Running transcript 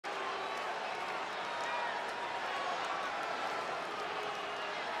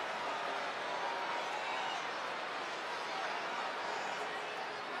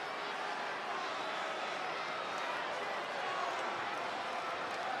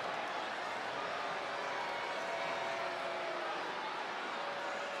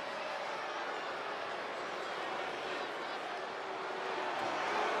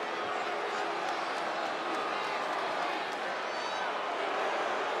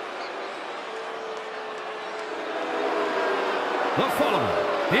The following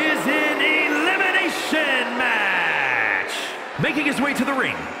is an elimination match. Making his way to the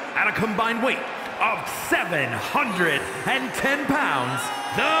ring at a combined weight of 710 pounds,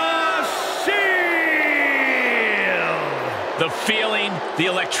 the Shield. The feeling, the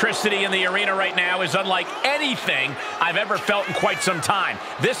electricity in the arena right now is unlike anything I've ever felt in quite some time.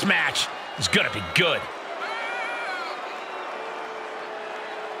 This match is going to be good.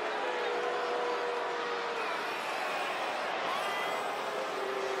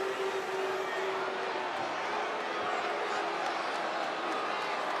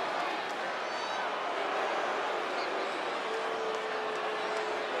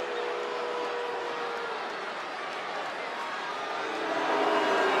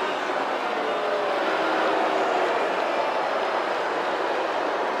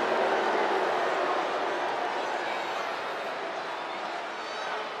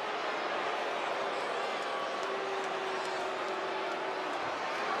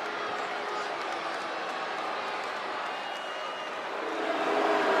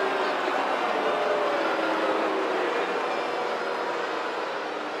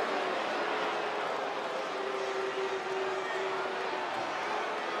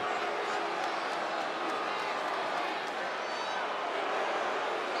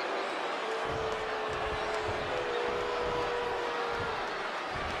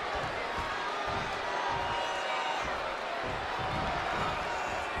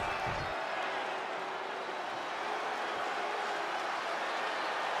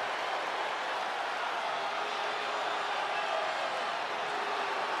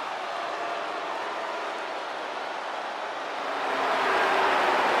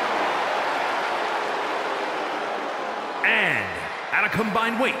 And at a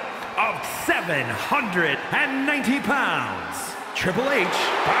combined weight of 790 pounds, Triple H,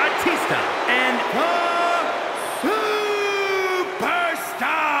 Batista, and the Superstar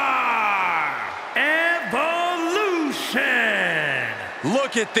Evolution.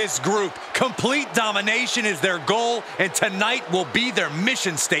 Look at this group. Complete domination is their goal, and tonight will be their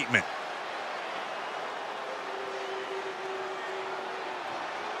mission statement.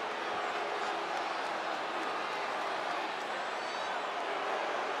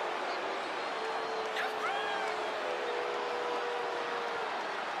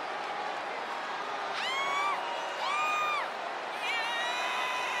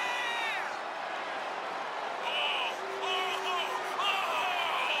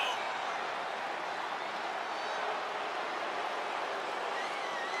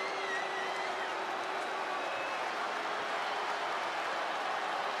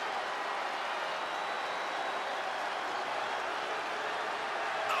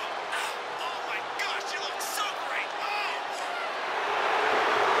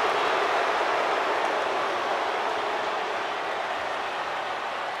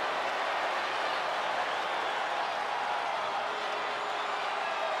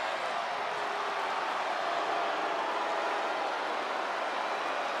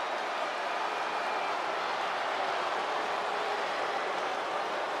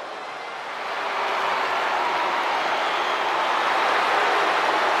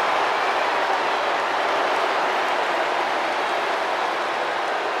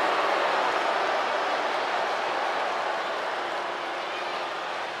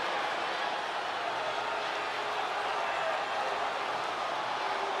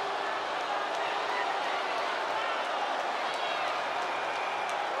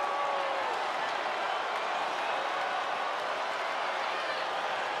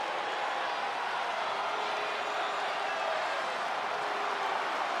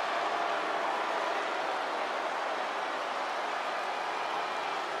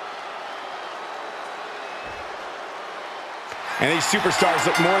 And these superstars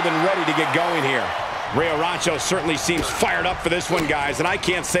look more than ready to get going here. Rio Rancho certainly seems fired up for this one, guys, and I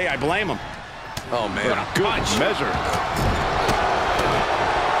can't say I blame him. Oh, man. Good measure.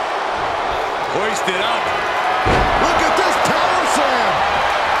 Hoisted up. Look at this power slam.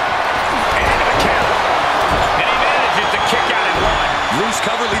 And into the count. And he manages to kick out at one. Loose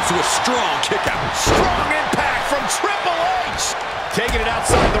cover leads to a strong kick out. Strong impact from Triple H. Taking it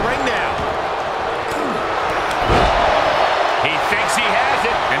outside the ring now. He thinks he has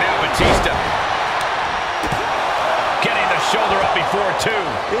it. And now Batista getting the shoulder up before two.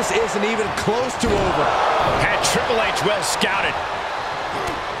 This isn't even close to over. Had Triple H well scouted.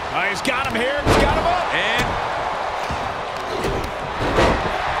 He's got him here. He's got him up. And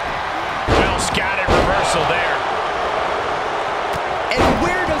well scouted reversal there. And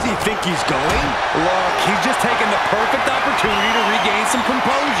where does he think he's going? look, he's just taken the perfect opportunity to regain some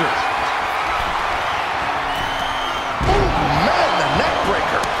composure. Oh, man,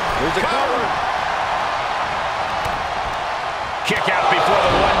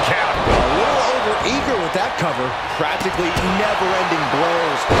 recover. Practically never-ending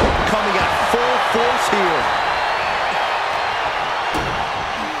blows coming at full force here.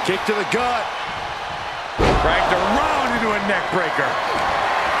 Kick to the gut. Dragged around into a neck breaker.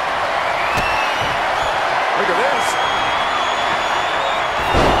 Look at this.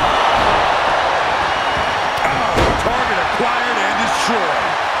 Oh, target acquired and destroyed.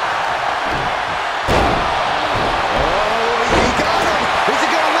 Oh, he got him. Is he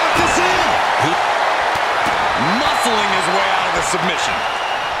going to lock this in? Muscling his way out of the submission.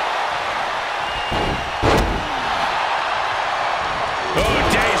 Oh,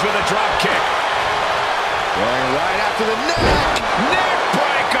 Days with a drop kick. Going right after the neck. Neck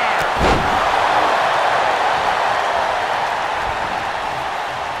breaker.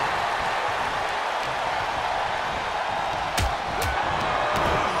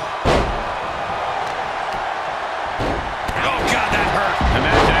 Oh, God, that hurt.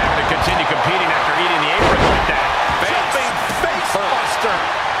 Imagine having to continue competing after eating the apron like that. Jumping face buster.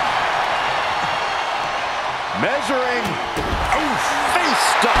 Measuring. Oh, face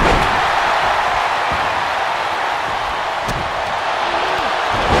stop.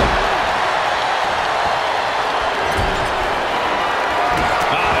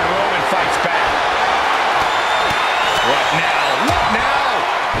 And Roman fights back. What now? What now?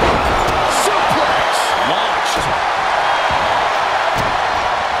 Suplex. Launched.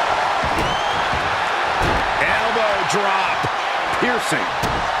 Elbow drop. Piercing.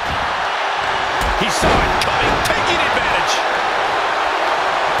 He saw it coming, taking advantage.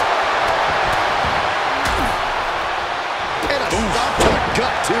 And a stop to the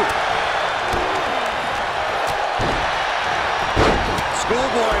gut, too.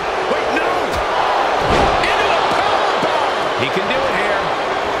 Schoolboy. Wait, no! Into a powerbomb! He can do it here.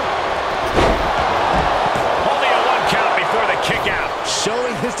 Only a 1 count before the kick out.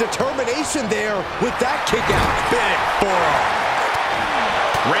 Showing his determination there with that kick out. Big forearm.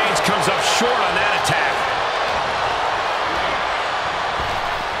 Reigns comes up short on that attack.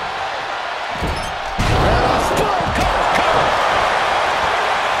 He's going to pin.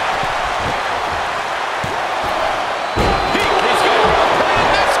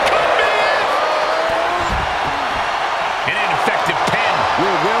 This could be it. An ineffective pin.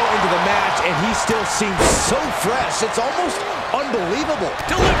 We're well into the match, and he still seems so fresh. It's almost unbelievable.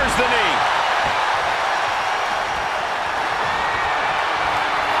 Delivers the knee.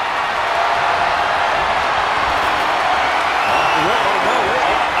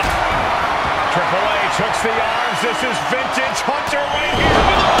 Triple H hooks the arms. This is vintage Hunter right here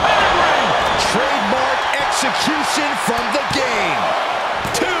with a pedigree. Trademark execution from the game.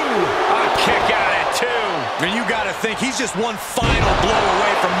 2. A kick out at 2. And you got to think he's just one final blow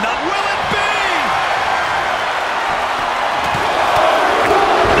away from not. Will it be?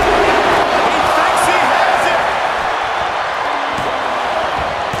 He thinks he has it.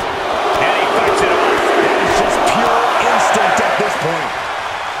 And he fights it off. That is just pure instinct at this point.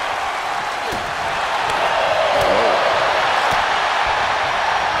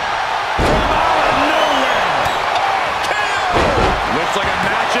 Looks like a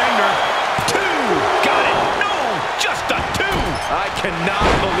match ender. 2. Got it. No, just a 2. I cannot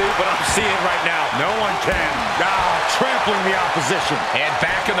believe what I'm seeing right now. No one can. Trampling the opposition. And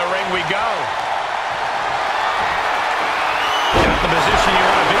back in the ring we go. Not the position you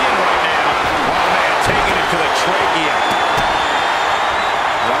want to be in right now. Oh, man, taking it to the trachea.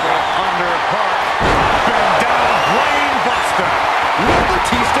 Undercut. Been down. Brain buster. Will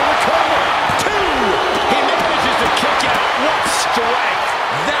Batista recover? 2. He manages to kick out. What strength.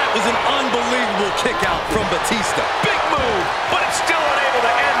 That was an unbelievable kick out from Batista. Big move, but it's still unable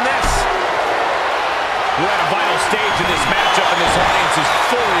to end this. We're at a vital stage in this matchup, and this audience is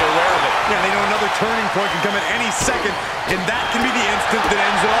fully aware of it. Yeah, they know another turning point can come at any second, and that can be the instant that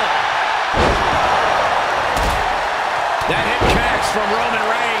ends it all. That hit connects from Roman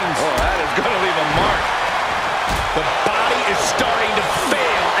Reigns. Oh, that is going to leave a mark. The body is starting to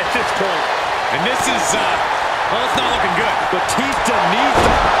fail at this point. And this is, well, it's not looking good. Batista needs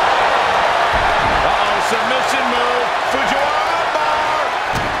to... Uh-oh, submission move. Fujiwara bar.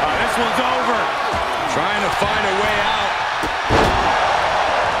 This one's over. Trying to find a way out.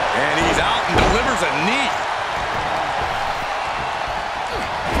 And he's out and delivers a knee.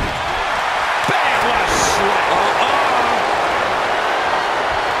 Bang, what a slap.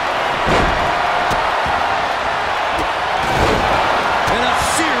 And a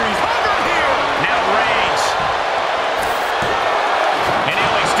series over here. Now Reigns. And he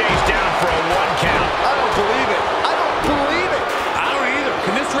only stays down for a 1 count. I don't believe it. I don't believe it. I don't either.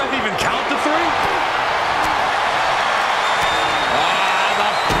 Can this ref even count to 3?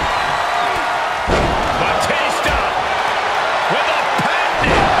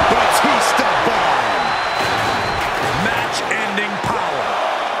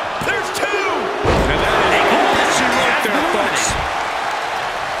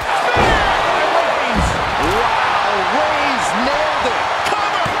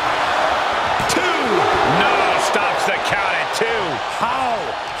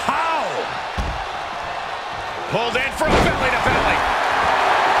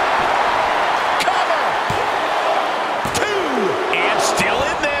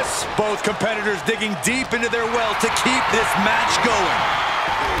 Both competitors digging deep into their well to keep this match going.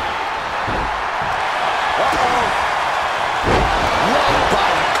 Uh-oh. Right by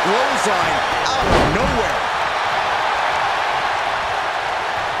the clothesline out of nowhere.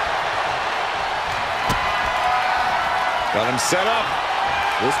 Got him set up.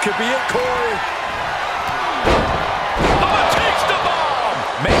 This could be it, Corey. Takes the bomb!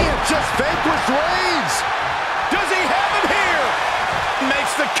 May have just vanquished Reigns. Does he have it here?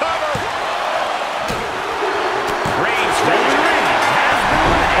 Makes the cover. Reigns has been eliminated.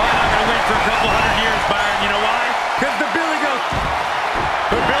 I'm not going to wait for a couple hundred years, Byron. You know why? Because the Billy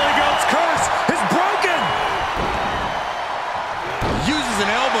Goat's curse is broken. Uses an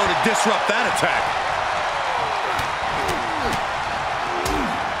elbow to disrupt that attack.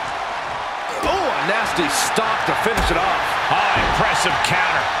 Oh, a nasty stop to finish it off. Oh, impressive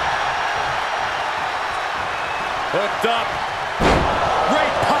counter. Hooked up.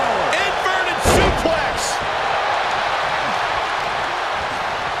 Great power. Inverted suplex.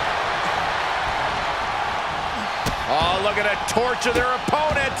 Oh, look at it torture their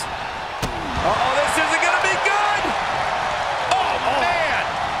opponent. Uh-oh, this isn't going to be good. Oh, man.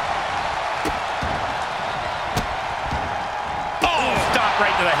 Oh, stop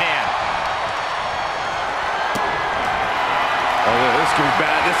right to the hand. Oh, yeah, this could be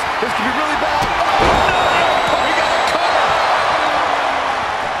bad. This could be really bad. Oh, no! We got a cover.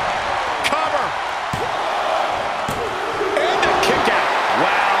 Cover. And a kick out.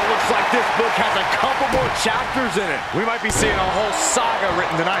 Wow, looks like this book has a couple more chapters in it. We might be seeing a whole saga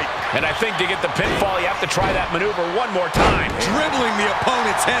written tonight. And I think to get the pinfall, you have to try that maneuver one more time. Dribbling the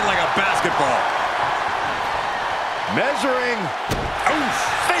opponent's head like a basketball. Measuring. Oh,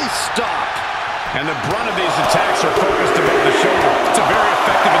 face stop. And the brunt of these attacks are focused above the shoulder. It's a very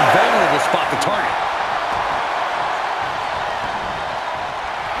effective and vulnerable spot to target.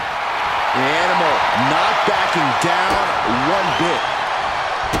 The animal not backing down one bit.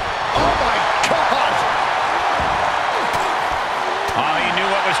 Oh, my God. Oh, he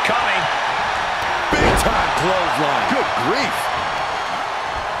knew what was coming. Big time clothesline. Good grief.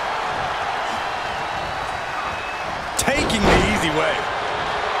 Taking the easy way.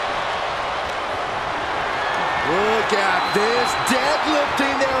 Look at this,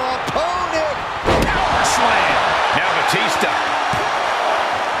 deadlifting their opponent. Power slam. Now Batista.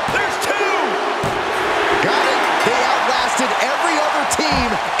 There's two. Got it. They outlasted every other team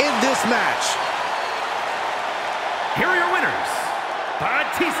in this match. Here are your winners,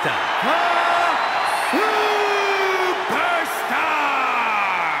 Batista, the Superstar,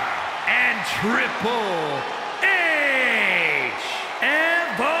 and Triple H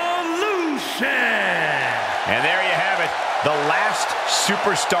Evolution. And there you have it, the last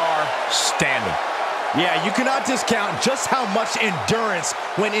superstar standing. Yeah, you cannot discount just how much endurance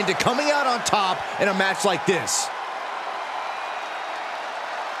went into coming out on top in a match like this.